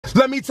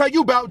Let me tell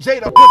you about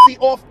Jada, pussy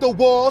off the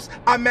walls.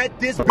 I met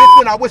this bitch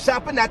when I was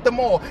shopping at the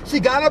mall.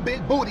 She got a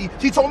big booty.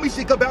 She told me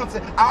she could bounce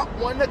it. I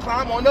wanna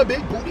climb on the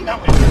big booty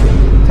mountain.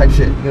 Type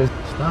shit. You know,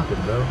 stop it,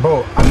 bro.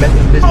 Bro, I met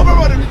this bitch. Oh,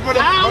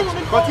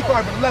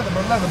 leather.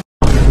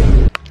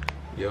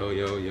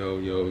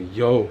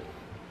 Yo.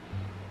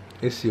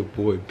 It's your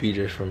boy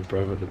BJ from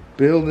Brother the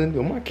Building.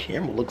 Yo, my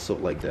camera looks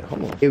up like that.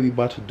 Hold on. Here we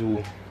about to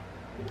do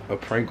a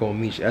prank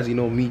on Meech. As you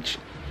know, Meech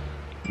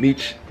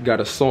got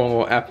a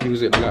song on Apple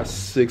Music. Got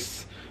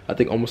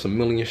almost 1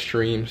 million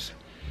streams.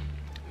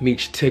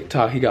 Meech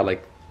TikTok, he got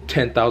like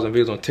 10,000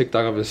 videos on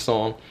TikTok of his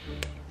song.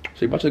 So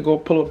he about to go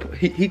pull up.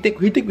 He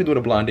think we're doing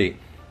a blind date,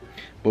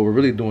 but we're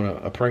really doing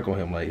a prank on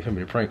him. Like,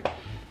 a prank.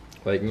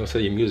 Like, you know, say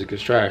your music is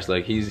trash.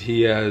 Like, he's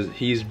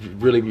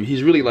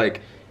really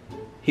like,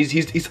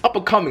 he's up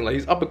and coming. Like,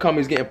 he's up and coming.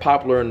 He's getting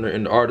popular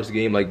in the artist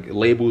game. Like,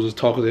 labels is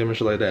talking to him and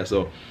shit like that.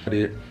 So I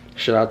did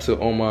shout out to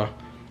all my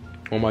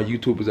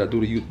YouTubers that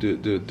do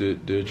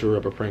the Drew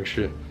Rapper prank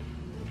shit.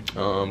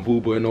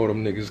 Booba and all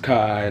them niggas,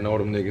 Kai and all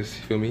them niggas. You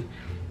feel me?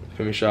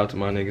 Shout out to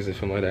my niggas and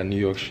feel like that New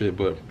York shit.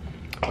 But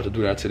I'm about to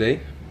do that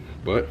today.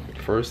 But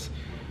first,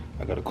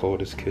 I gotta call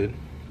this kid.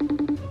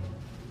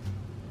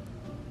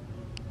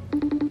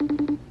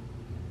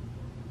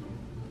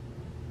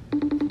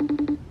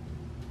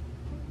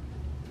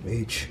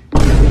 Meech.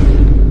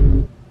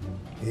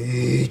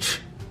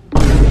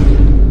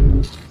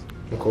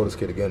 I'll call this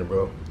kid again,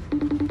 bro.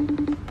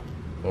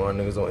 Why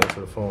niggas don't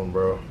answer the phone,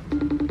 bro?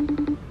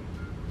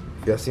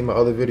 If y'all see my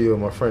other video,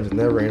 my friends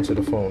never answer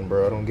the phone,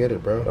 bro. I don't get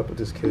it, bro. What's up with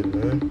this kid,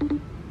 man?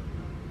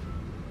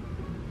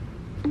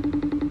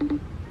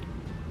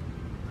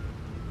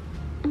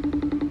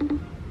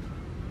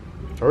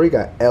 I already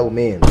got L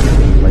mans.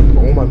 Like,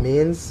 all my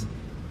mans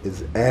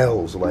is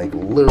L's. Like,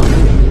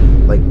 literally.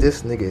 Like,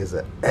 this nigga is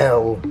a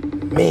L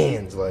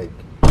mans. Like,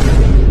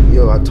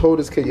 yo, I told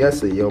this kid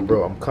yesterday, yo,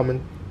 bro, I'm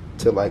coming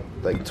to like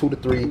 2 to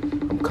 3.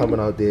 I'm coming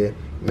out there.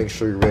 Make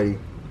sure you're ready.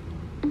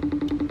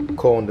 I'm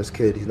calling this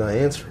kid. He's not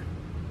answering.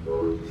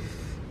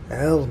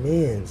 L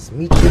mans.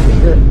 Meet you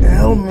here.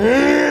 L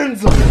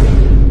mans.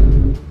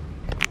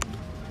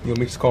 Yo,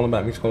 Meech's calling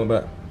back.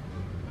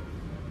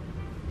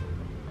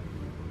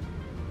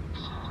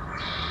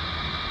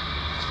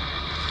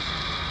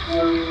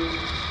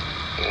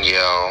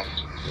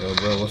 Yo,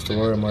 bro, what's the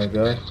word, my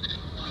guy?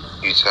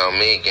 You tell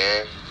me,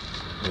 gang.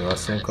 Yo, I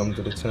see him coming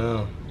to the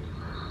town.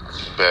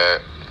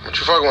 Bet. What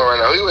you fucking with right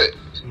now? Who you with?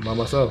 By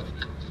myself.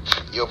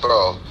 Yo,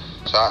 bro.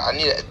 So I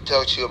need to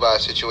talk to you about a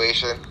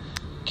situation.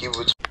 Keep it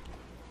with you.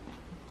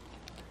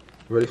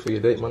 Ready for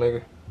your date, my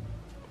nigga?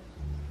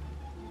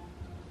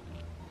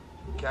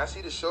 Can I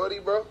see the shorty,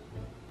 bro?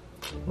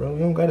 Bro, you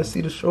don't gotta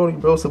see the shorty,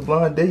 bro. It's a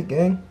blind date,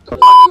 gang. The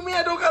fuck you mean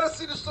I don't gotta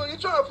see the shorty? You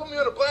trying to put me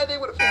on a blind date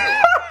with a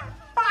female?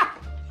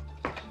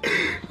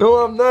 No,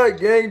 I'm not,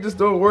 gang. Just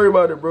don't worry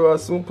about it, bro. I'll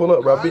soon pull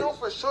up, bro. I know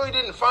for sure you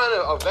didn't find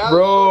a valid.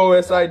 Bro,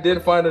 yes, I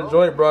did find a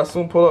joint, bro. I'll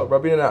soon pull up, bro.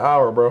 I'll be in an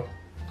hour, bro.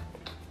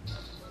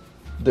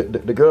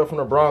 The girl from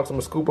the Bronx, I'm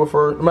gonna scoop her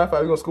first. Matter of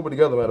fact, we're gonna scoop her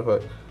together, matter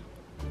of fact.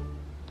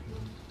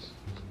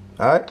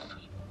 Alright?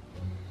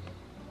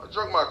 I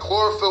drank my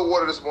chlorophyll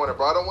water this morning,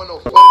 bro. I don't want no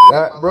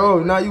fucking.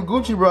 Bro, now you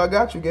Gucci, bro. I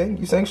got you, gang.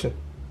 You sanctioned.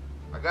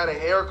 I got a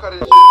haircut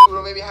and shit. You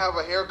don't maybe have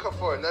a haircut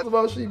for it. That's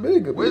about she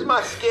big. Where's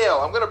my scale?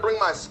 I'm gonna bring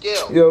my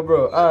scale. Yo,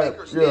 bro. Alright.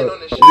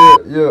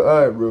 Yo,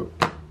 alright, bro.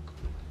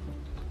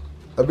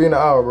 I'll be in an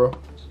hour, bro.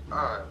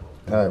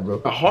 Alright, bro.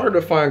 Hard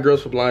to find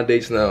girls for blind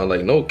dates now.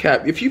 Like, no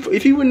cap. If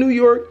you in New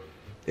York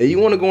and you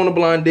want to go on a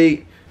blind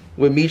date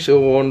with Misha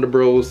or one of the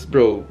bros,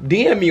 bro,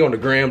 DM me on the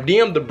gram.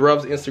 DM the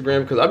bruvs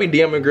Instagram, because I be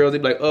DMing girls. They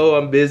be like, oh,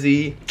 I'm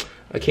busy.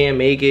 I can't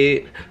make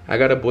it. I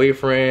got a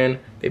boyfriend.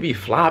 They be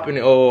flopping.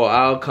 Oh,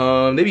 I'll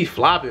come. They be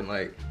flopping.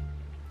 Like,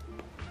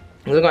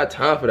 I don't got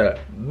time for that.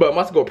 But I'm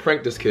about to go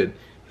prank this kid.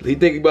 He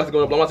think he about to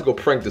go. I'm about to go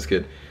prank this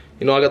kid.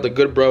 You know, I got the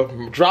good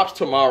bro. Drops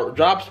tomorrow.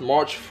 Drops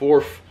March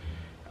 4th.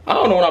 I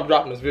don't know when I'm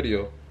dropping this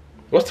video.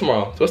 What's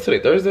tomorrow? So what's today?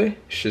 Thursday?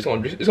 Shit,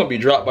 it's gonna be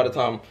dropped by the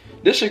time.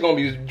 This shit gonna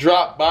be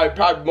dropped by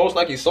probably most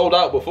likely sold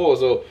out before.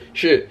 So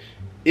shit,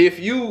 if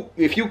you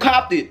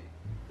copped it,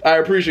 I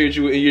appreciate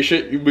you. And your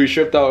shit, you'll be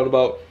shipped out in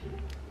about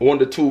 1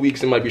 to 2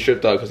 weeks. It might be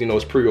shipped out because you know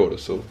it's pre-order.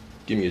 So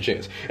give me a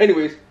chance.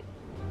 Anyways,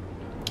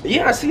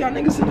 yeah, I see y'all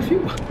niggas in a few.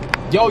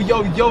 Yo,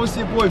 it's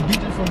your boy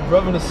BJ from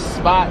Brother the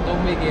Spot.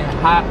 Don't make it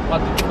hot.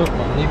 About to cook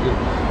my nigga.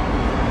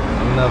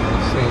 I'm never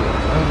gonna say it.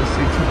 I'm gonna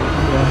say too much.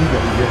 He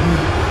gotta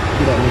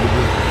get that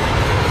nigga.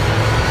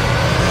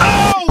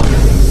 Oh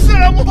shit,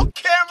 I'm on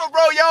camera,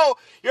 bro. Yo,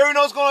 you already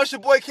know what's going on. It's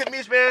your boy Kid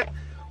Meech, man.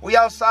 We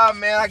outside,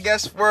 man. I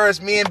guess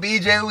first, me and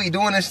BJ, we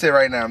doing this shit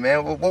right now,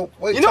 man.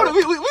 What you know,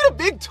 we the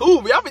big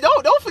two, man. I mean,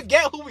 don't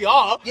forget who we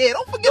are. Yeah,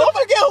 don't forget who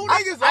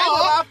niggas are.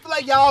 I feel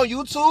like y'all on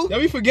YouTube. Yeah,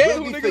 we forget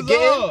who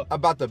niggas are.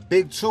 About the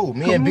big two.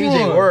 Me and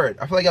BJ word.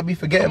 I feel like y'all be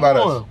forgetting about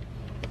us.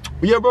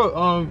 Yeah,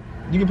 bro.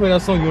 You can play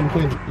that song you want to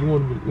play. You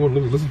want to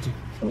listen to.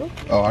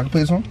 Oh, I can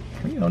play the song?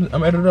 You know,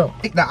 I'm edited out.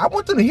 Nah, I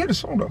want them to hear the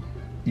song though.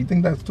 You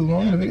think that's too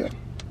long in the video?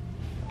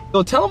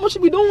 Yo, tell them what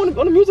you be doing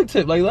on the music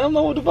tip. Like, let them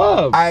know what the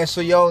vibe. Alright,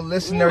 so yo,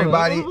 listen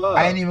everybody.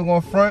 I ain't even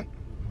gonna front.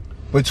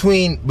 but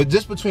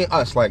just between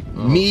us, like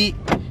me,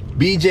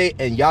 BJ,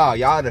 and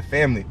y'all the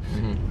family.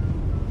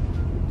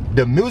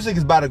 The music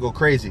is about to go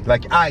crazy.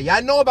 Like,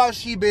 y'all know about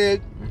She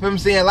Big. You know what I'm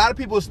saying? A lot of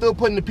people are still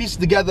putting the pieces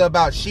together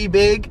about She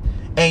Big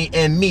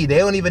and me. They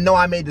don't even know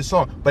I made the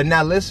song. But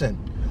now listen,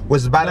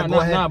 what's about to go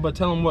ahead. Nah, but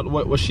tell them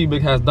what She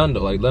Big has done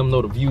though. Like, let them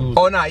know the views.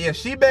 Oh nah, yeah,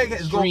 She Big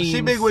is going.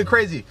 She Big went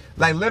crazy.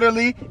 Like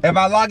literally, if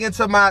I log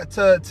into my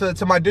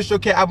to my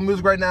DistroKid Apple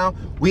Music right now,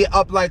 we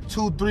up like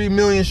 2-3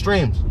 million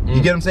streams. You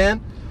get what I'm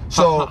saying?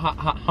 So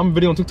how many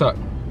video on TikTok?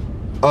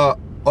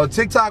 On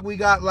TikTok we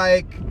got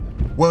like.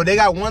 Well, they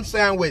got one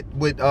sound with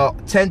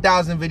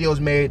 10,000 videos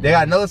made. They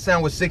got another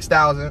sound with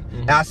 6,000,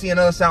 and I see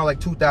another sound with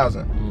like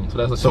 2,000. So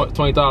that's like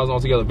 20,000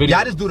 altogether videos. Yeah,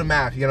 I just do the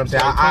math. You know what I'm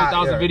saying?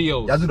 20,000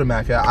 videos. I do the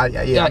math.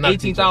 Yeah,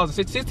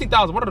 18,000,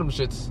 16,000. What are them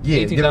shits? Yeah,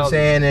 18, you know what I'm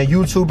saying? And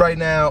YouTube right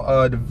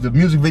now, the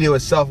music video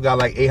itself got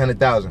like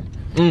 800,000.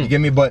 You get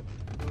me? But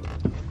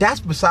that's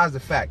besides the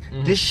fact.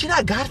 This shit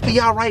I got for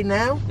y'all right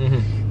now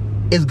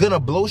is gonna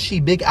blow She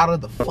Big out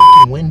of the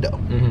fucking window.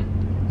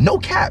 No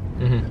cap.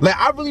 Like,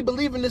 I really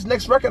believe in this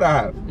next record I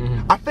have.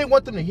 I think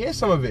want them to hear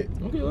some of it.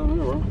 Okay, let me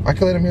hear, bro. I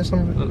can let them hear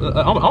some of it.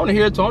 I want to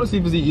hear it too. I want to see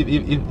if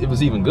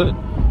it's even good.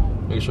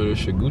 Make sure this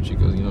shit Gucci,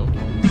 because, you know.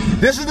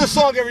 This is the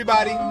song,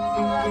 everybody. Okay.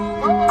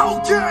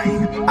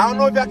 I don't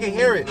know if y'all can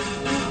hear it.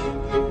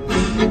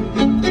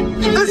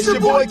 It's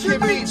your boy,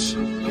 Kid Meech.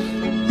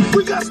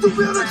 We got to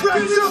build a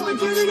track too.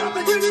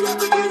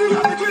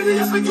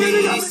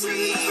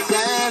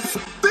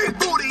 Big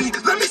booty,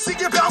 let me see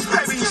your bounce,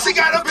 baby. She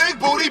got a big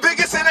booty,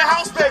 biggest in the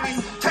house, baby.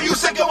 Can you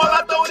shake it while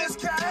I throw this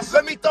cash?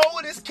 Let me throw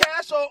this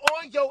cash all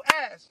on your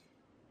ass.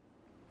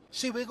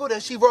 She wiggle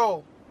that she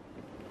roll.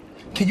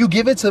 Can you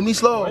give it to me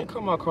slow? Why you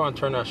come my car and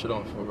turn that shit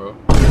on for, bro?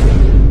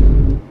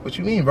 What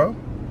you mean, bro?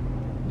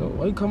 No,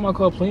 why you come my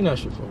car playing that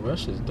shit for, bro? That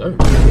shit's dirt.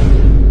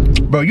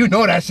 Bro, you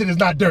know that shit is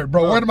not dirt,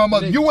 bro. Where to my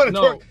mother? You want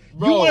to twerk?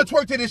 Bro, you want to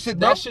twerk to this shit,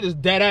 bro? That shit is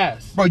dead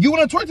ass. Bro, you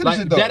want to twerk to this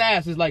shit, though? Dead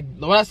ass is like,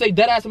 when I say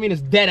dead ass, I mean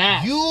it's dead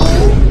ass. You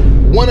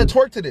want to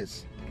twerk to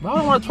this? Bro, I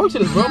don't want to twerk to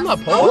this, bro. I'm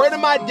not Paul. Word to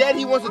my dad,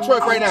 he wants to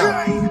twerk right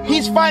now.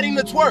 He's fighting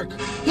the twerk.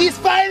 He's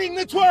fighting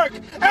the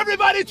twerk.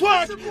 Everybody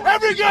twerk.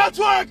 Every girl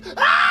twerk.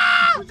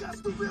 Ah!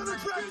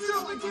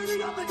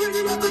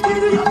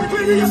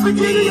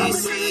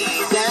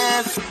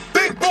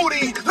 Big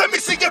booty, let me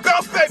see your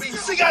bounce, baby.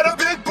 She got a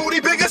big booty,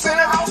 biggest in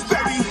the house,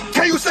 baby.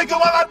 Can you shake it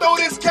while I throw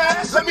this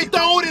cash? Let me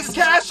throw this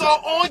cash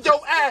all on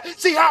your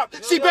ass. She hop,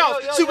 she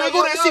bounce, she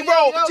wiggle and she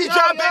roll. She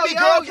drop, baby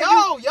girl.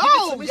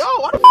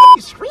 Why the fuck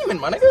you screaming,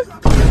 my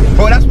nigga?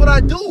 Bro, that's what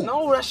I do.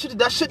 No, that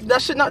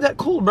shit not that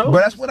cool, bro.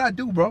 But that's what I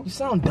do, bro. You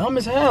sound dumb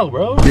as hell,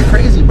 bro. You're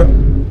crazy, bro.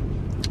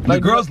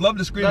 Like, the girls love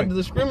the screaming.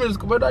 The screaming is,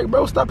 but like,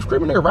 bro, stop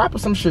screaming, nigga. Rap or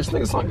some shit. This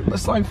nigga song,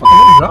 that's like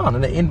fucking John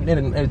in the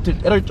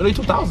early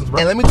 2000s, bro.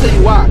 And let me tell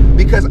you why.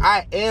 Because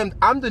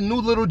I'm the new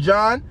Little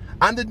John.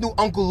 I'm the new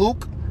Uncle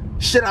Luke.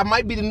 Shit, I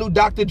might be the new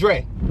Dr.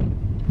 Dre.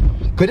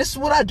 Cause this is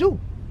what I do.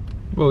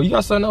 Bro, you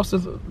got something else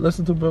to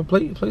listen to, bro?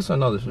 Play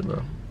some other shit,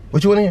 bro.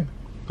 What you wanna hear?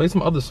 Play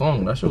some other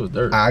song. That shit was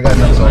dirt. I got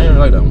another song. I didn't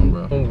like that one,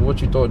 bro.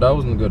 What you thought? That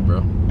wasn't good,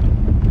 bro.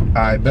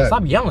 I bet.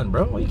 Stop yelling,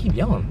 bro. Why you keep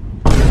yelling?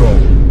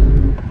 Bro.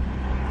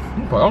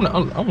 I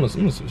wanna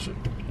listen to this shit.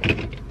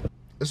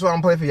 This is what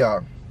I'm playing for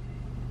y'all.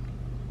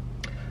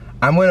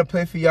 I'm gonna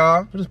play for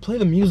y'all. Just play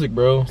the music,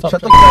 bro. Stop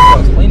Shut the fuck up.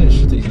 explaining this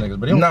shit to these niggas,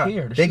 but they don't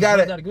care. They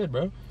gotta. That good,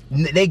 bro.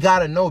 They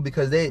gotta know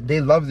because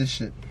they love this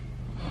shit.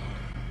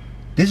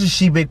 This is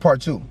She Big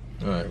Part 2.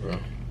 All right, bro.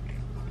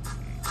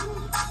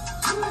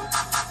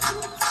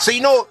 So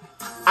you know,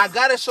 I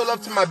gotta show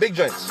love to my big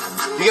joints.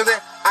 You get what I'm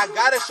saying? I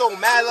gotta show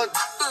mad love.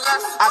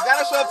 I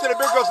gotta show up to the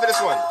big girls for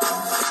this one.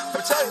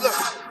 I'm telling you, look.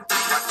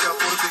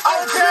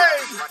 Okay,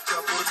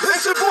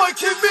 it's your boy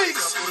Kid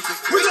Meeks.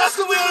 We got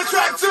some on the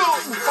track too.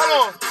 Hold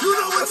on. You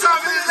know what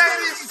time it is,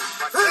 ladies.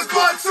 It's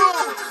part 2.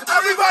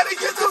 Everybody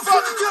get the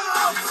fuck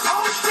up.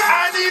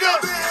 I need a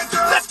big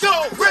girl. Let's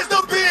go. Where's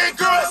the big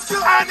girl?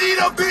 I need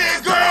a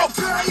big girl.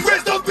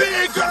 Where's the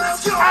big girl?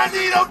 I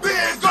need a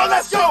big girl.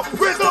 Let's go.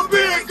 Where's the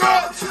big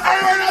girl?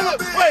 Alright,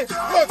 look. Wait,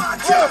 look.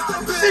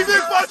 She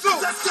Big Part 2.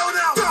 Let's go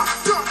now.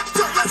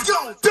 Let's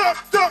go.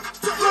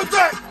 Look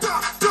back.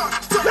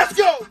 Let's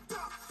go.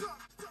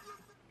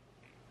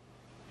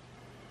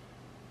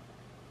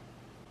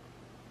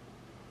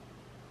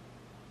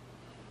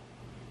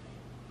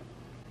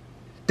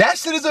 That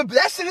shit is a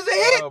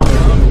hit.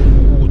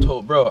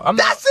 Bro, I'm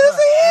that shit is a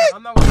hit.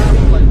 I'm not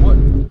gonna like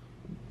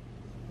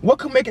what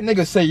could make a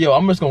nigga say, yo,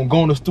 I'm just gonna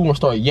go in the studio and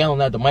start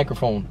yelling at the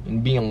microphone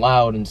and being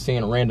loud and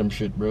saying random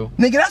shit, bro?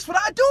 Nigga, that's what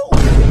I do.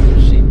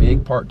 She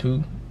Big Part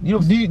 2. Do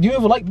you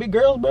ever like big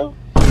girls, bro?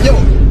 Yo,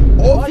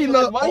 all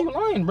females. Why are you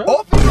lying, bro?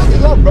 All females they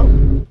love, bro.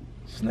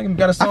 This nigga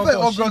got a song like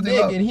called She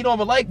Big and he don't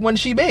ever like when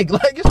she big.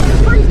 Like,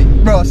 it's crazy.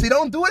 Bro, see,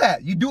 don't do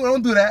that.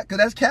 Don't do that, cause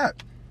that's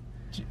cap.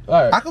 All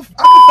right. I can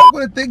fuck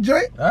with a thick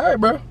joint. All right,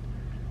 bro.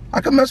 I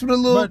can mess with a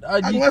little.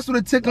 I can mess with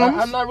a tick on.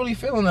 I'm not really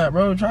feeling that,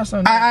 bro. Try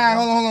something.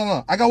 Hold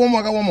on. I got one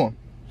more.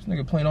 This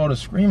nigga playing all the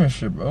screaming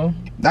shit, bro.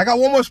 I got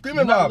one more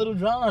screaming vibe. Little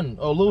John.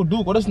 Oh, Little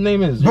Duke. What his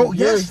name is? Bro,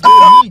 yes.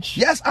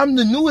 Yes, I'm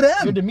the new them.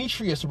 You're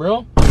Demetrius,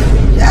 bro.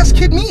 Yes,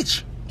 Kid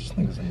Meech. This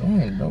nigga's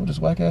annoying, bro. This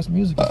whack ass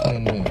music is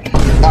playing there.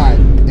 Alright,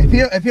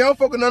 if he don't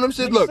fuck with none of them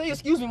shit, look. Say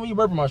excuse me when you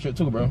burping my shit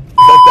too, bro.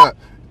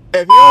 If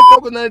he don't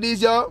fuck with none of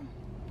these, y'all,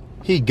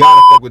 he gotta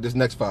fuck with this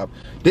next vibe.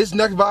 This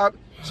next vibe,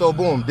 so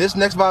boom, this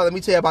next vibe, let me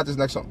tell you about this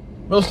next song.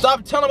 Bro,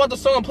 stop telling about the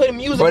song and play the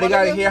music. Bro, they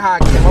gotta hear how I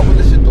came up with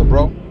this shit though,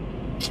 bro.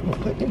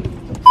 Okay,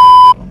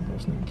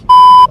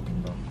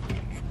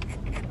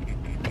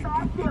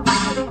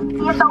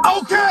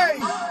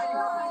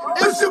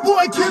 it's your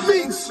boy Kid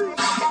Meeks.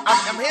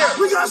 I'm here.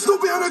 We got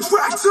Snoopy on the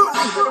track too.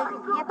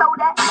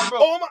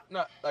 Oh my.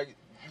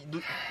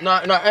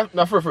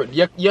 Nah, for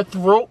your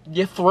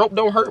throat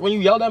don't hurt when you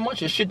yell that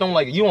much. Your shit don't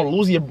you don't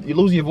lose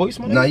your voice,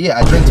 man. Nah, yeah,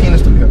 I drink Tina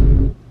Studio.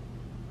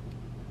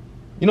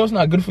 You know it's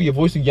not good for your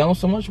voice to yell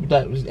so much with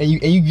that, and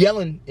you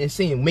yelling and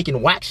saying making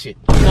whack shit.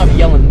 You not be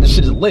yelling. This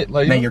shit is lit.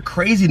 Like, man, your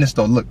craziness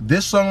though. Look,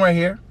 this song right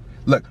here.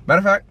 Look, matter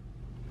of fact.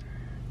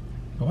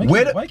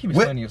 Where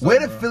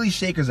the Philly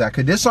Shakers at?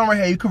 Cause this song right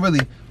here, you could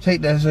really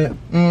take that shit.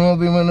 I'm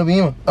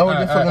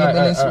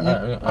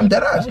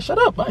dead ass. Shut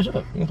up. You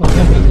can play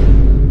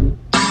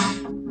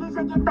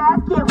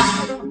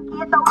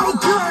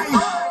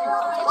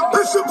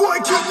Okay, it's your boy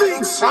Kid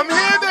Meeks. I'm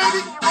here,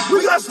 baby.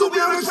 We got Snoopy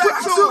on the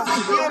track too.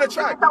 We on the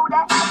track.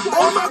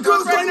 All my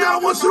girls right now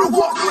want you to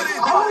walk with it.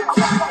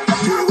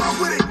 You walk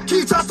with it.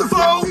 Keep touch the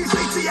flow. Keep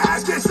to your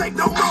ass, can't shake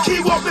no more.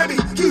 Keep walk, baby.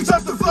 Keep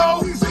touch the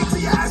flow. Keep to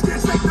your ass,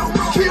 can't shake no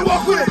more. Keep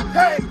walk with it.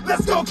 Hey,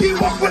 let's go. Keep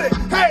walk with it.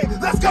 Hey,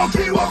 let's go.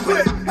 Keep walk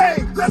with it.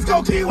 Hey, let's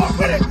go. Keep walk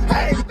with it.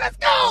 Hey, let's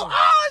go.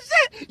 Oh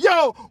shit!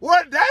 Yo,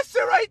 what that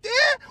shit right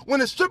there? When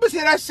the strippers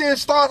hear that shit and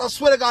start, I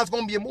swear to God, it's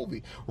gonna be a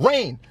movie.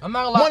 Rain. I'm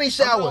not gonna lie. Money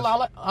showers.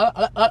 I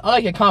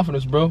like your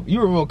confidence, bro.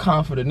 You're a real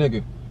confident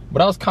nigga.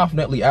 But I was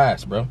confidently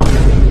asked, bro.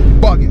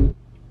 Bugging.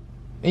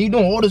 And you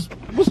doing all this.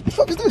 What the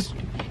fuck is this?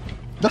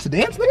 That's a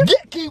dance, nigga?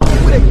 Keep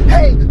walk with it.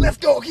 Hey, let's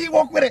go. Keep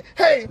walk with it.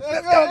 Hey,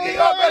 let's go. Keep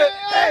walk with it.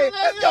 Hey,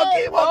 let's go.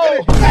 Keep walk with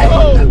it. Hey,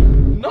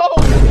 no.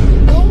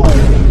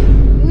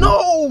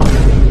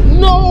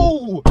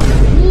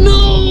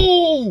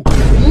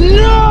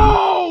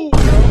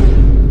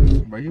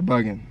 Bro, you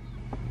bugging.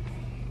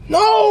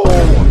 No.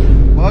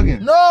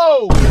 Bugging.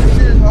 No. This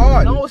shit is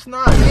hard. No, it's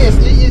not. Yes,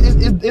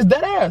 it's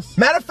dead ass.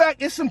 Matter of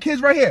fact, it's some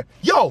kids right here.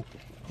 Yo.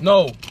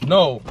 No.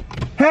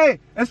 Hey,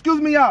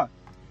 excuse me, y'all.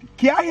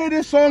 Can I hear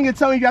this song and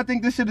tell me if y'all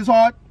think this shit is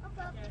hard?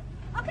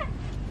 Okay.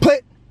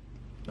 Play.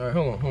 All right,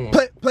 hold on.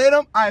 Play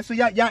them. All right, so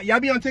y'all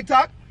be on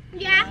TikTok?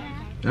 Yeah.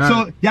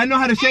 So y'all know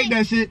how to shake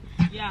that shit.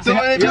 Yeah. So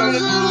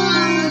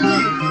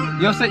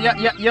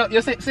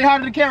say hi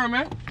to the camera,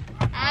 man.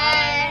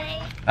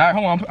 All right,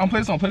 hold on. I'm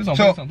playing this song.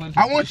 So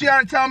I want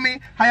y'all to tell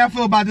me how y'all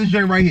feel about this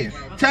joint right here.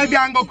 Tell me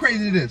y'all can go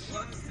crazy to this.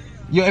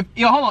 Yo,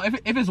 hold on.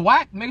 If it's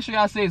whack, make sure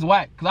y'all say it's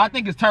whack, cause I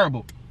think it's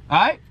terrible.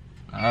 All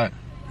right.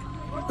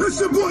 This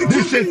your boy.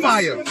 This shit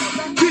fire. We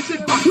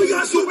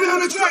got Snoopy on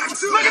the track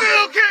too. Look at the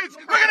little kids.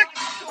 Look at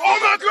all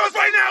my girls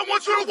right now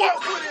want you to walk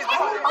with it.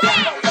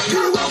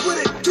 Keep walk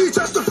with it. Keep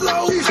touch the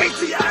flow. Keep shake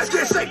to your ass,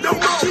 can't shake no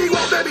more. Keep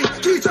walk, baby.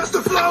 Keep touch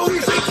the flow.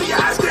 Keep shake to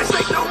your ass, can't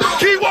shake no more.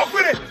 Keep walk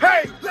with it.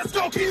 Hey, let's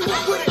go. Keep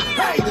walk with it.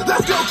 Hey,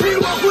 let's go. Keep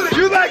walk with it.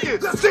 You like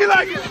it? She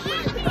like it.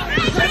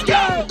 Let's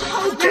go.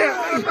 Okay.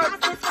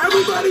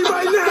 Everybody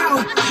right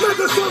now, make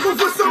a circle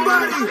for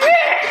somebody.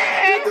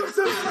 Give them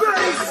some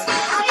space.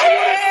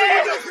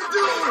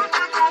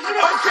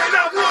 Okay,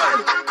 now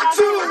 1,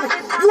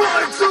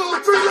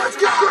 2, 3, let's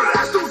get for it.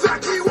 That's too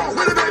Zaki, walk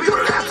with it, baby.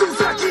 That's too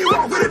Zaki,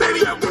 walk with it, baby.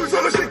 That boots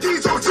on the shit, he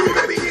talk to me,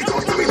 baby. He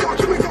talk to me,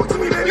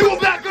 baby. You a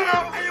black girl,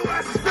 and your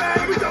ass is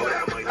bad. We know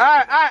that. All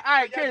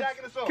right, kids. Yeah, I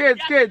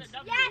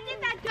think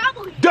that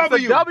W.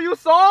 It's a W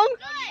song?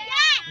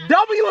 Yeah.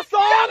 W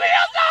song?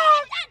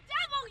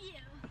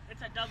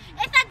 It's a W.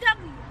 Okay,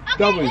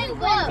 W.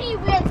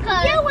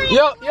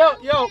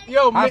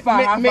 Yo, High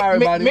five,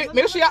 everybody.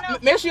 Make sure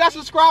y'all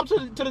subscribe to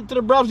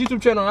the Bruvs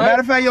YouTube channel, alright?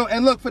 Matter of fact, yo,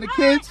 and look, for the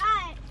kids.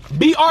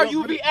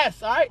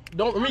 BRUVS, alright?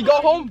 Don't when we go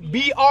home,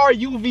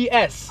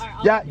 BRUVS.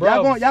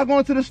 Y'all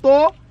going to the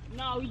store?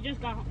 No, we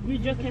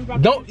just came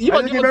from. Don't you Oh,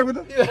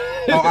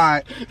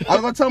 alright. I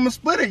was gonna tell them to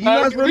split it. You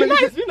know that's really be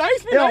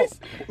nice.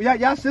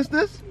 Y'all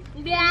sisters?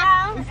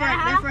 Yeah.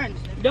 They're friends.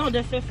 No,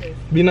 they're sisters.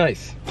 Be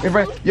nice.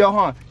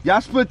 Yo,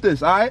 y'all split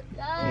this, alright?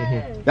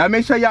 Y'all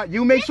make sure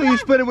you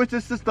split it with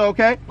your sister,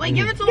 okay? Wait,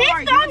 give it to This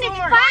Omari. song is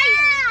fire.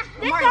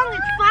 This song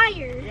is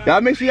fire.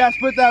 Y'all make sure y'all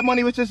split that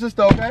money with your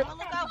sister, okay?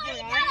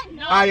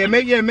 Alright,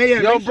 make Yo,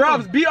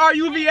 Bruvs,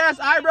 BRUVS,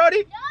 alright,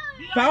 Brody?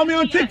 Follow me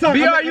on TikTok.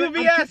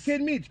 BRUVS.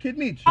 Kid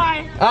Meech.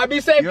 Alright, be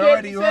safe,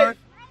 kid. You heard?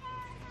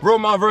 Real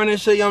Mount Vernon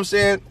shit, you know what I'm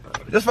saying?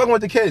 Just fucking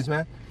with the kids,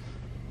 man.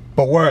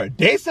 But word,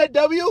 they said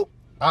W,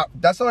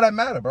 that's all that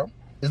matter, bro.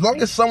 As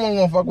long as someone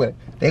gonna fuck with it,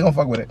 they gonna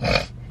fuck with it.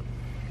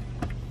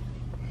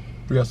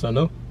 You got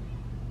something new?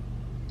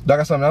 Y'all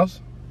got something else?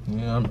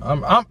 Yeah,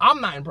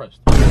 I'm not impressed.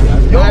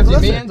 Yo, As your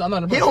listen, mans, I'm not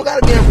he impressed. don't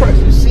gotta be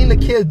impressed. You seen the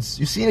kids.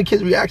 You seen the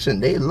kids' reaction.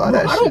 They love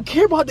that I shit. don't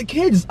care about the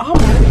kids. I'm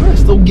not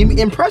impressed. So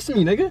impress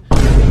me, nigga.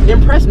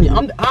 Impress me.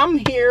 I'm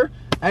here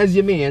as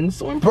your man.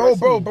 So impress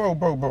me.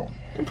 Bro.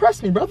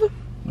 Impress me, brother.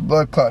 The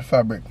blood clot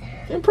fabric.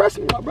 Impress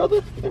me, my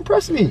brother.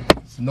 Impress me.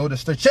 It's no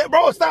disturbance. Shit,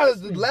 bro, it's not.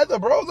 It's the leather,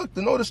 bro. Look,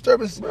 the no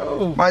disturbance.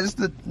 Bro. Mine, just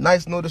the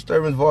nice no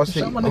disturbance varsity.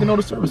 Shout my nigga know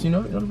the service, you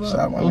know?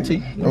 Shout my OT.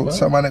 nigga.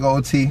 Shout my nigga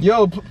OT.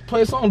 Yo,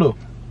 play a song though.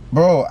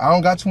 Bro, I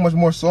don't got too much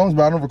more songs,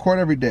 but I don't record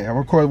every day. I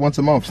record once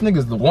a month. This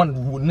nigga's the one.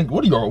 Nigga,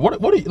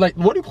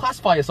 what do you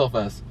classify yourself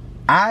as?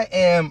 I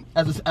am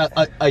As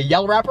a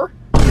yell rapper?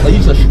 Like you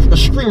just a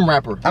scream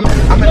rapper? You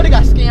know they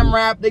got scam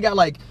rap. They got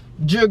like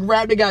jug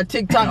rap. They got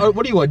TikTok. Or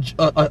what are you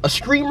a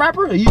scream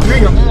rapper? You're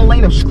in your own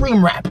lane of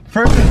scream rap.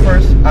 First and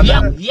first,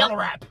 I'm Yell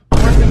rap.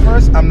 First and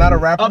first, I'm not a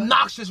rapper.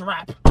 Obnoxious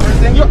rap.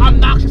 You're an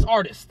obnoxious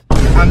artist.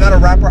 I'm not a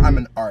rapper. I'm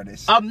an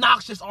artist.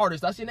 Obnoxious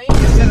artist. That's your name.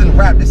 This isn't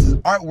rap. This is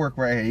artwork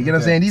right here. You get what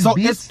I'm saying? These So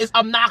beats. it's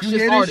obnoxious you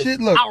hear artists. this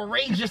shit? Look.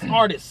 Outrageous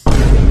artists.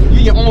 You're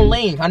in your own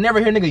lane. I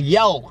never hear nigga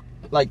yell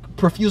like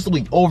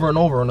profusely over and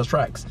over on the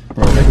tracks.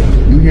 Bro,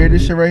 you hear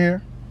this shit right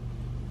here?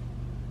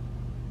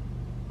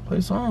 Play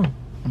a song.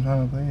 I'm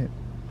trying to play it.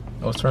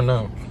 Oh, it's turned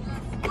down.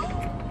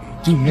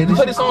 You hear You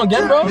play this song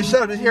again, bro? Just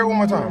shut up. Just hear it one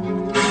more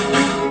time.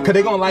 Cause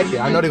they gonna like it.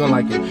 I know they gonna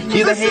like it.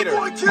 He's a hater.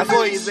 That's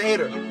why he's a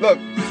hater. Look.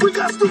 We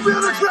got to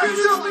build a track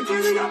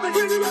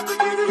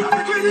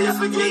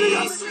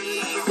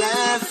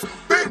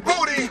Big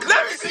booty,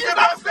 let me see your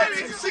house,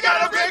 baby. She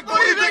got a big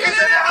booty, bigger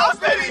than the house,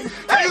 baby.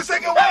 Hey, you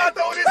second while I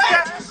throw this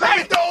gas, let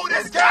me throw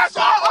this gas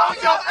all on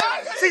your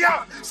ass. See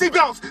how she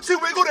bounce, she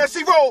wiggle, and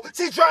she roll.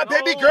 She drop,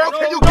 baby girl,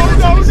 can you get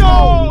it to me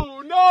slow?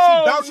 She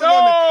bouncing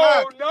on the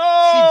cock.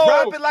 She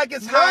drop it like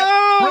it's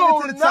hot. Bring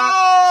it to the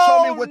top.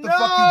 Show me what the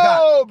fuck you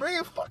got. Bring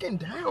it fucking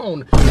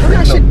down. Turn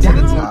that shit to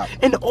the down top.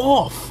 and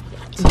off.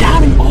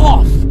 Down and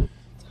off.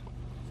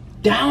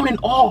 Down and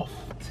off.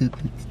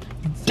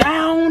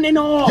 Down and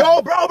off.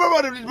 Yo, bro,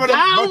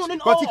 Down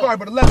and off.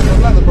 But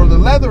the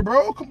leather,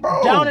 bro. Come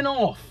on. Down and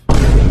off.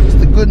 It's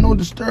the good no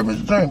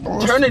disturbance joint, bro.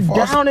 Turn it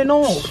down and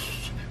off.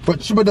 But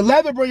the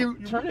leather, bro, you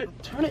Turn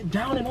it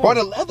down and off. bro,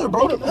 the leather,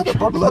 bro, the leather,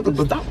 bro, the leather,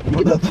 bro, Stop. the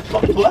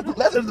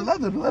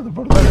leather,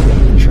 bro, the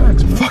leather.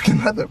 Tracks, bro.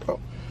 Fucking leather, bro.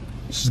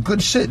 This is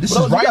good shit. This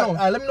What is else you rhino.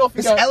 got? Let me know if you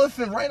It's got.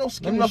 elephant rhino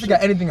skin. Let me know if you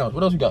got anything else.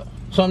 What else you got?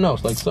 Something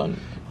else, like something.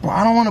 Bro,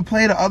 I don't want to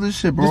play the other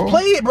shit, bro. Just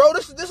play it, bro.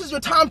 This is your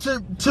time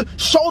to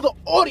show the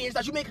audience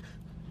that you make.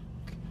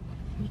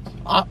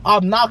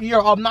 You're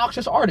an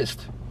obnoxious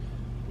artist.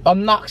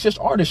 Obnoxious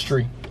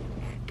artistry.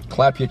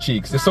 Clap your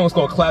cheeks. This song's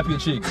called Clap Your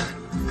Cheeks.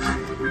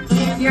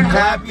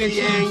 Clap your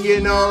and you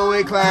know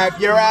it. Clap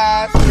your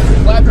ass.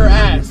 Clap your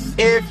ass.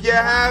 If you're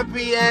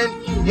happy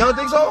and you don't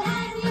think so?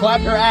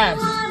 Clap your ass.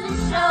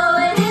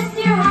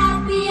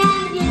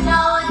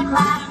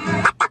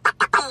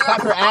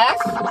 Clap your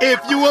ass. If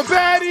you a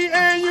baddie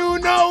and you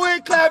know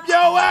it, clap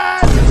your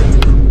ass.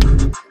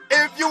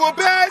 If you a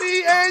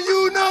baddie and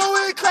you know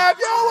it, clap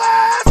your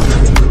ass.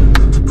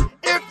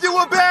 If you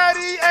a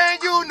baddie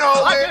and you know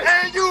it,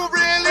 and you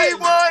really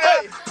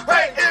wanna,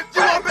 hey, if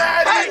you a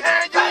baddie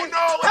and you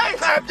know it,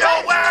 clap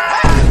your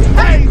ass.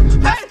 Hey,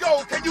 let's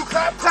go. Can you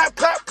clap, clap,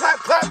 clap, clap,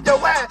 clap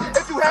your ass?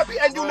 If you happy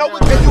and you know it,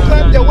 can you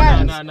clap your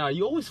ass? Nah.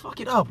 You always fuck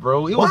it up,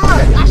 bro.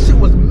 That shit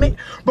was amazing.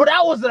 Bro,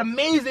 that was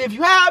amazing. If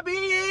you happy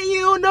and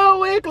you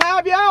know it,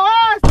 clap your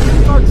ass.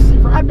 You start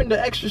rapping the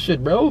extra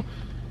shit, bro.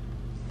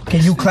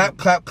 Can you clap,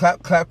 clap,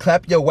 clap, clap,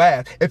 clap your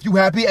ass? If you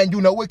happy and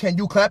you know it, can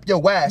you clap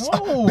your ass?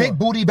 No. Big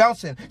booty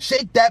bouncing,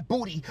 shake that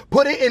booty.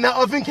 Put it in the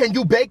oven, can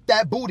you bake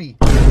that booty?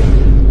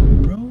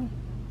 Bro.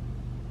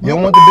 You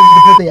don't want the bitches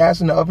to put their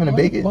ass in the oven and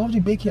bake it? Why would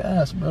you bake your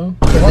ass, bro?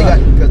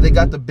 Because they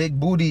got the big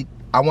booty.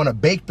 I want to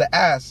bake the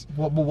ass.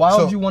 But why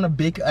So- would you want to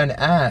bake an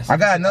ass? I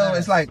gotta know.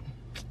 It's like,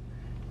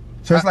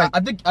 so it's like, I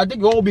think it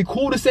would be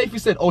cool to say if you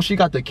said, "Oh, she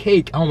got the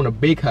cake. I want to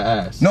bake her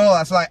ass." no,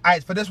 it's like,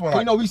 alright, for this one, You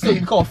like, know we say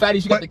you call fatty.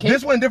 She got but the cake.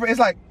 this one different. It's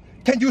like,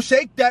 can you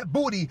shake that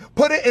booty?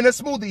 Put it in a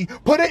smoothie.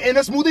 Put it in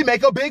a smoothie.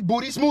 Make a big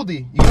booty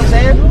smoothie. You know what I'm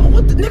saying?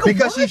 What the nigga?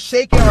 Because what? she's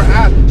shaking her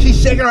ass.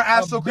 She's shaking her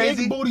ass so big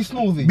crazy. booty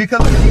smoothie.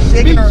 Because she's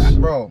shaking her ass,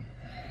 bro.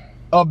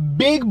 A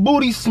big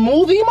booty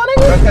smoothie, my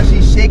nigga. Because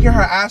she's shaking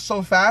her ass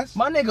so fast.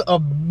 My nigga, a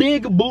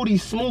big booty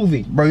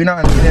smoothie. Bro, you're not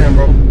understanding,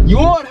 bro. You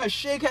want her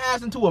shake her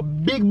ass into a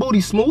big booty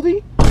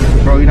smoothie?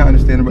 Bro, you're not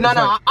understanding, bro. Nah, It's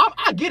like-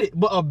 I get it,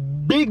 but a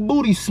big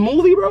booty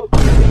smoothie, bro?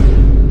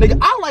 Nigga,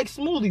 I like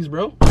smoothies,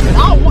 bro. And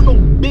I don't want no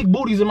big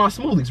booties in my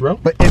smoothies, bro.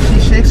 But if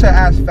she shakes her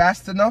ass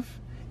fast enough,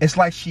 it's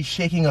like she's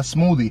shaking a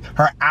smoothie.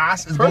 Her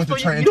ass is going First to of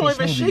all, turn you into a don't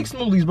even smoothie. shake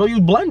smoothies, bro.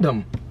 You blend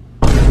them.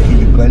 Can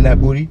you blend that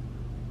booty?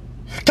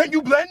 Can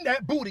you blend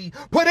that booty?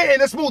 Put it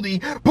in a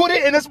smoothie. Put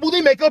it in a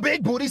smoothie. Make a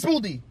big booty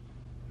smoothie.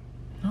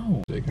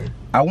 No.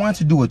 I want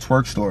to do a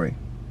twerk story.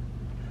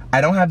 I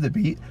don't have the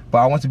beat, but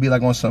I want to be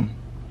like on some.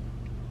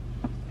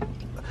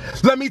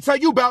 Let me tell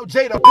you about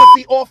Jada,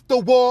 pussy off the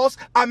walls.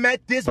 I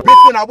met this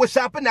bitch when I was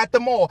shopping at the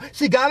mall.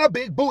 She got a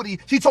big booty.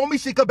 She told me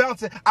she could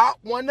bounce it. I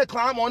want to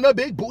climb on the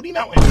big booty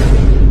mountain.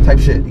 Type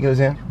shit, you know what I'm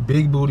saying?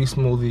 Big booty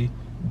smoothie,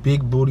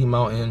 big booty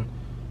mountain,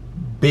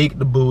 bake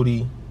the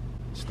booty.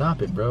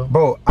 Stop it, bro.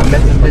 Bro, I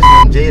met this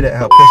bitch named Jada and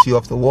helped push you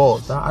off the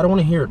walls. Stop. I don't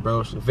want to hear it,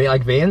 bro.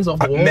 Like Vans off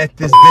the wall? I met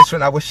this bitch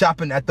when I was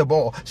shopping at the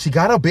mall. She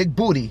got a big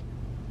booty.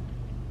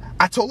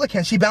 I told her,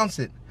 can she bounce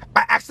it?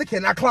 I asked her,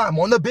 can I climb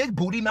on the big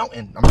booty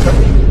mountain?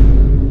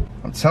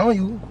 I'm telling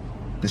you,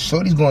 the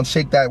shorty's gonna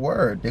shake that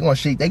word. They gonna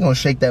shake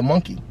that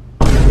monkey.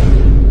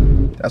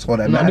 That's what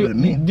that mattered to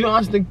me. Do you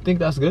honestly think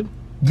that's good?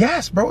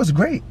 Yes, bro, it's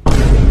great.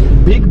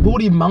 Big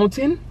booty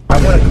mountain?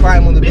 I wanna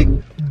climb on the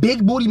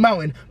big booty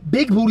mountain,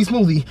 big booty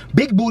smoothie,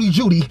 big booty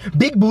Judy,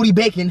 big booty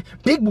bacon,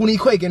 big booty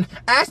quaking,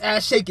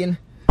 ass shaking.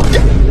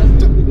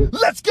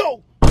 Let's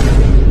go!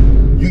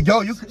 You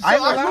could, I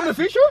want a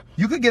feature?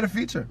 You could get a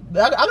feature.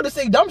 I gotta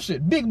say dumb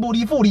shit. Big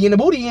booty foodie and the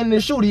booty and the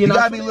shooty. You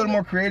gotta be a little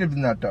more creative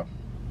than that though.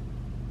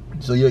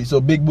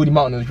 So big booty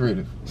mountain is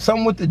creative.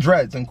 Something with the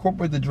dreads,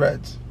 incorporate the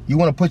dreads. You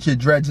wanna put your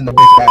dreads in the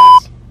bitch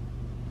ass.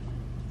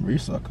 You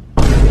suck.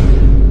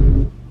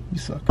 You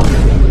suck.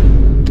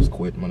 Just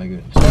quit, my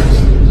nigga.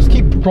 Just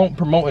keep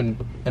promoting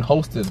and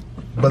hosting.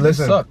 But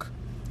listen. You suck.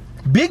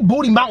 Big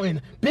booty mountain,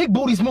 big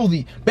booty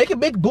smoothie, bacon,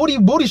 big booty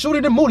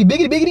shooty the moody,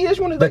 biggity. That's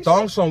one of the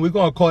thong song. We're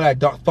gonna call that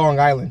Thong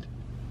Island.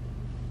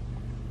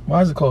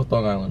 Why is it called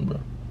Thong Island,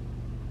 bro?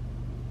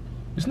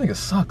 This nigga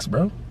sucks,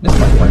 bro. This is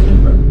my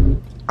friend, bro.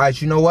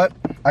 Alright, you know what?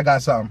 I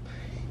got something.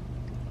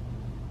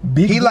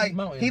 He like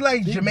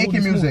big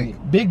Jamaican music.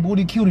 Smoothie. Big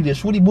booty cutie, the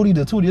shooty booty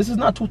the tootie. This is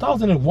not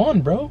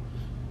 2001, bro.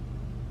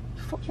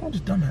 Fuck you on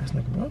this dumbass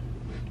nigga, bro.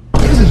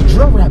 This is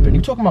drill rapping.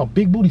 You talking about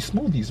big booty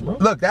smoothies, bro?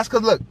 Look, that's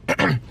cause look,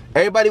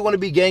 everybody want to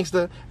be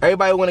gangster.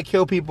 Everybody want to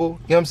kill people. You know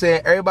what I'm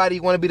saying? Everybody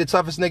want to be the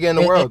toughest nigga in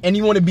the world. And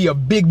you want to be a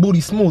big booty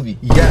smoothie.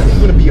 Yes. You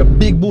want to be a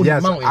big booty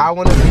mountain. I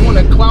want to be. You want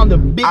to climb the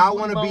big I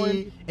want to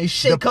be and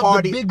shake the up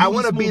party. the big booty I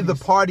want to be the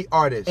party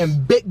artist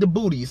and bake the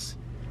booties.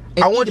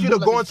 I want you to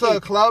go into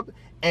a club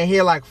and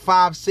hear like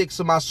 5, 6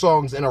 of my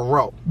songs in a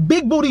row.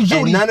 Big booty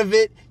Judy. And none of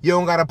it you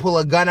don't gotta pull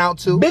a gun out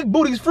to. Big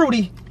booty's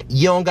fruity.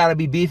 You don't gotta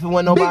be beefing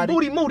with nobody. Big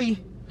booty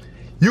moody.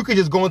 You could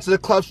just go into the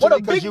club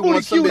because you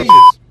want some cutie.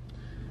 bitches.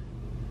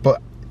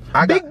 But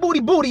I big booty.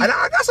 And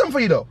I got something for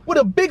you though. With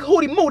a big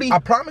hootie moody. I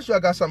promise you I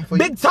got something for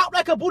you. Big top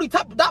like a booty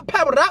top, dot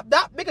pebble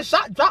dot, make a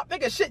shot drop,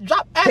 make a shit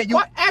drop, can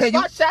you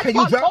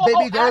drop,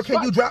 baby girl?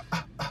 Can you drop?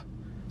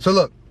 So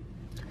look,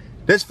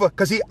 this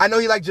cause I know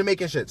he like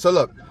Jamaican shit. So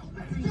look.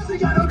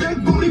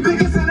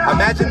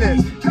 Imagine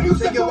this. Can you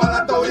take it while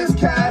I throw this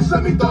cash?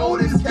 Let me throw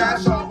this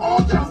cash on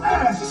all your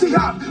ass. She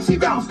hop, she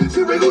bounce,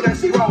 she wiggle, then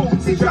she roll.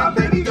 She drop,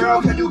 baby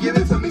girl, can you give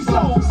it to me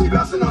slow? She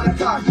bouncing on the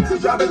cock, she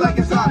drop it like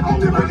it's hot.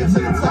 Then bring it to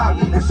the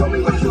top and show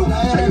me what you.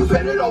 Can you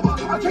bend it over?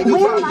 Can you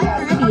drop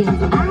gas? Can you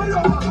bend it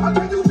over?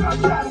 Can you drop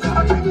gas?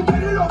 Can you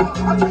bend it over?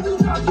 Can you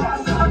drop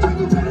gas? Can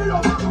you bend it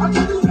over? Can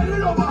you bend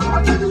it over?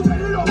 Can you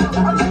bend it over?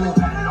 Can you bend it over? Can you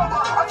bend it over?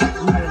 Can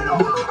you bend it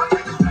over?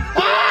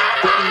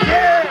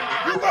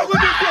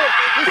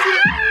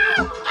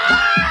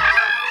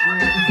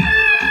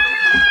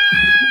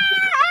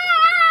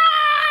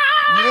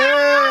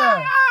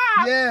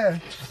 Yeah.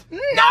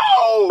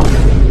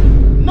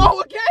 No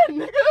again,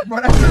 nigga.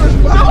 Bro, that shit was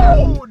fire.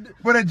 No.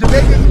 But the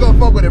Jamaicans gonna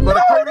fuck with it, bro.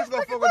 The Koreans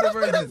gonna fuck with the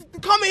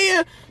version. Come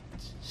here.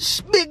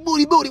 Big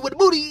booty with the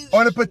booty.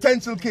 On a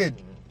potential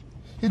kid.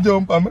 He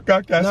jump on my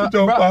cock ass, he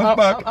jump on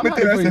back. I'm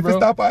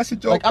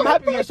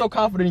happy you're so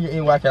confident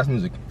in whack ass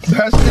music.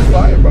 That shit's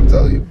fire, bro. I'm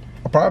telling you.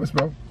 I promise,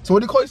 bro. So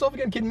what do you call yourself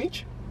again, Kid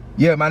Meech?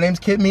 Yeah, my name's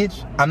Kid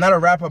Meech. I'm not a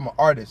rapper, I'm an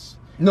artist.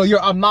 No, you're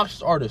an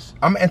obnoxious artist.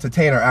 I'm an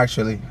entertainer,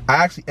 actually. I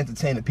actually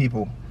entertain the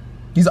people.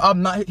 He's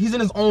in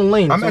his own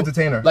lane. I'm an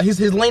entertainer. Like his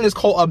lane is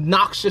called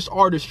obnoxious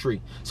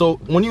artistry. So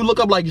when you look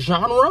up like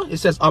genre, it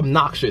says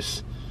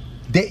obnoxious.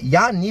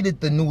 Y'all needed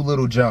the new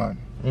Little John.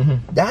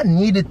 Y'all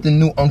needed the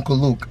new Uncle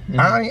Luke.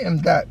 I am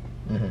that.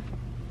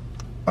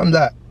 I'm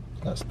that.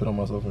 I spit on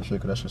myself and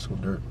shit because that shit's so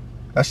dirt.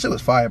 That shit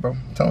was fire, bro.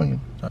 I'm telling you.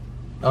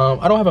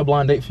 I don't have a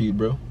blind date for you,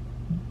 bro.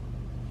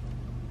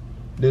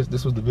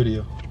 This was the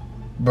video.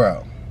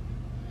 Bro.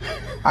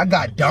 I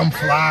got dumb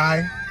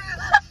fly.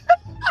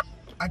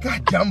 I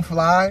got dumb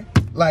fly.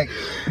 Like,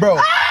 bro.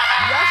 Y'all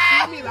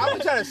see me? I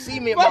was trying to see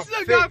me. My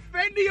son got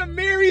Fendi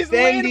Amiri's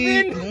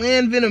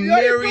Lanvin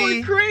Amiri.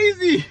 Going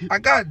crazy. I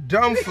got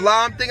dumb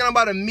fly. I'm thinking I'm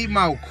about to meet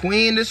my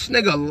queen. This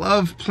nigga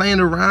love playing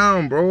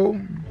around, bro.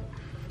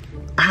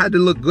 I had to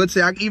look good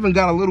today. I even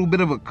got a little bit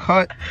of a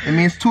cut. I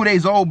mean, it's 2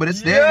 days old, but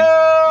it's there.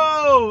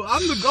 Yo,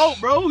 I'm the GOAT,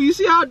 bro. You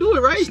see how I do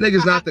it, right? This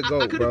nigga's not the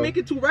GOAT, I couldn't make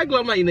it too regular.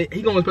 I'm like,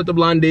 he gonna expect the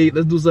blind date.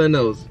 Let's do something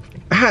else.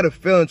 I had a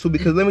feeling too,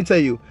 because let me tell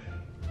you,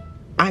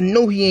 I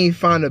know he ain't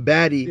find a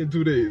baddie in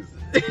 2 days.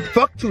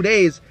 Fuck 2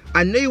 days.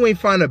 I know you ain't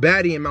find a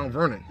baddie in Mount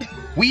Vernon.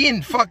 We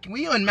in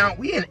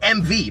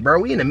MV, bro.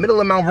 We in the middle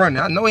of Mount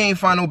Vernon. I know he ain't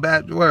find no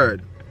bad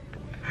word.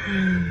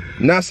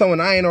 Not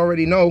someone I ain't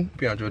already know.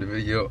 Hope y'all enjoyed the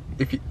video.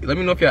 Let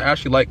me know if y'all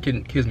actually like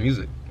his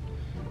music.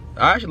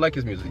 I actually like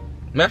his music.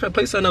 Matter of fact,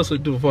 play something else to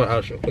do before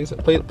our show.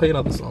 Play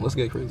another song. Let's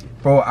get crazy.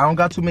 Bro, I don't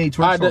got too many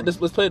twerk songs.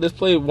 Let's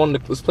play one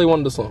of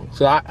the songs.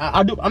 So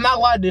I'm not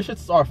lying. This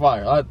shit's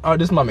fire.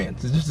 This is my man.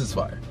 This is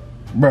fire.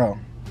 Bro,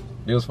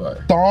 it was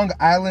fire. Thong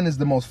Island is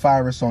the most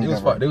fire song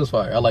ever. It was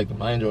fire. I liked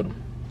them. I enjoyed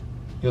them.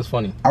 It was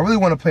funny. I really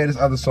want to play this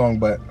other song,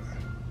 but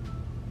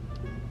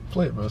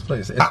play it, bro. Let's play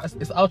it.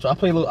 It's outro.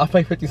 I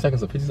play 50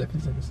 seconds of 50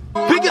 seconds.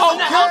 Biggest in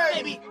the house,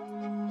 baby.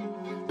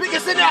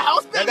 Biggest in the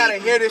house, baby. I gotta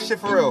hear this shit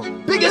for real.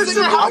 Biggest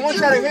in the house. I want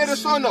y'all to hear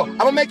this song though. I'm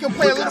gonna make him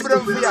play a little bit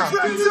of it for y'all.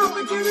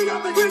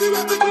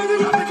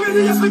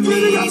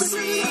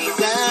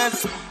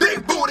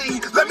 Big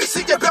booty, let me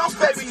see your bounce,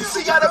 baby.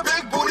 She got a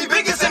big booty,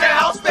 biggest in the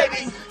house,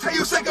 baby. Tell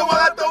you second while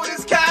I throw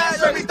this cash.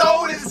 Let me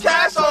throw this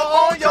cash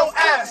on your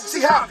ass.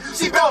 She hop,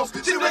 she bounce,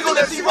 she wiggle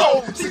and she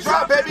roll. She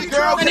drop, baby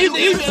girl, can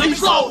you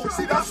slow?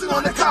 She bouncing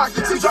on the cock,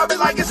 she drop it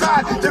like it's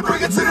hot. Then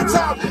bring it to the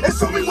top and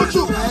show me what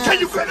you. Can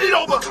you bend it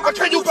over, or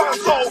can you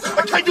bounce low?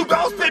 Or can you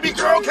bounce, baby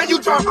girl, can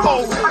you drop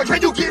low? Or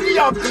can you giddy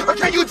up, or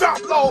can you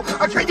drop low?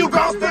 Or can you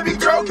bounce, baby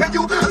girl, can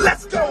you,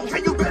 let's go.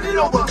 Can you bend it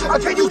over, or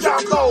can you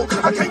drop low?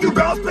 Or can you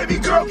bounce, baby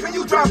girl, can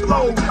you drop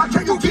low? Or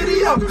can you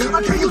giddy up,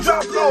 or can you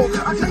drop low?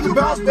 Or can you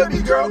bounce,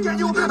 baby girl, can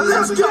you,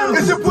 let's go.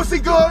 Is your pussy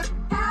good?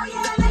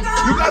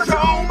 You got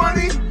your own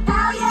money?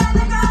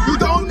 You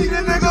don't need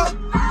a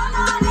nigga?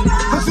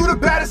 Cause you the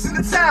baddest in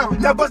the town.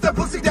 Now bust that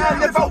pussy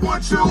down. If I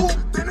want you,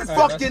 then it's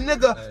fuck your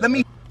nigga. Let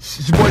me.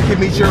 It's your boy Kid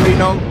Meech, you already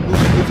know.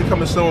 Music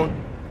coming soon.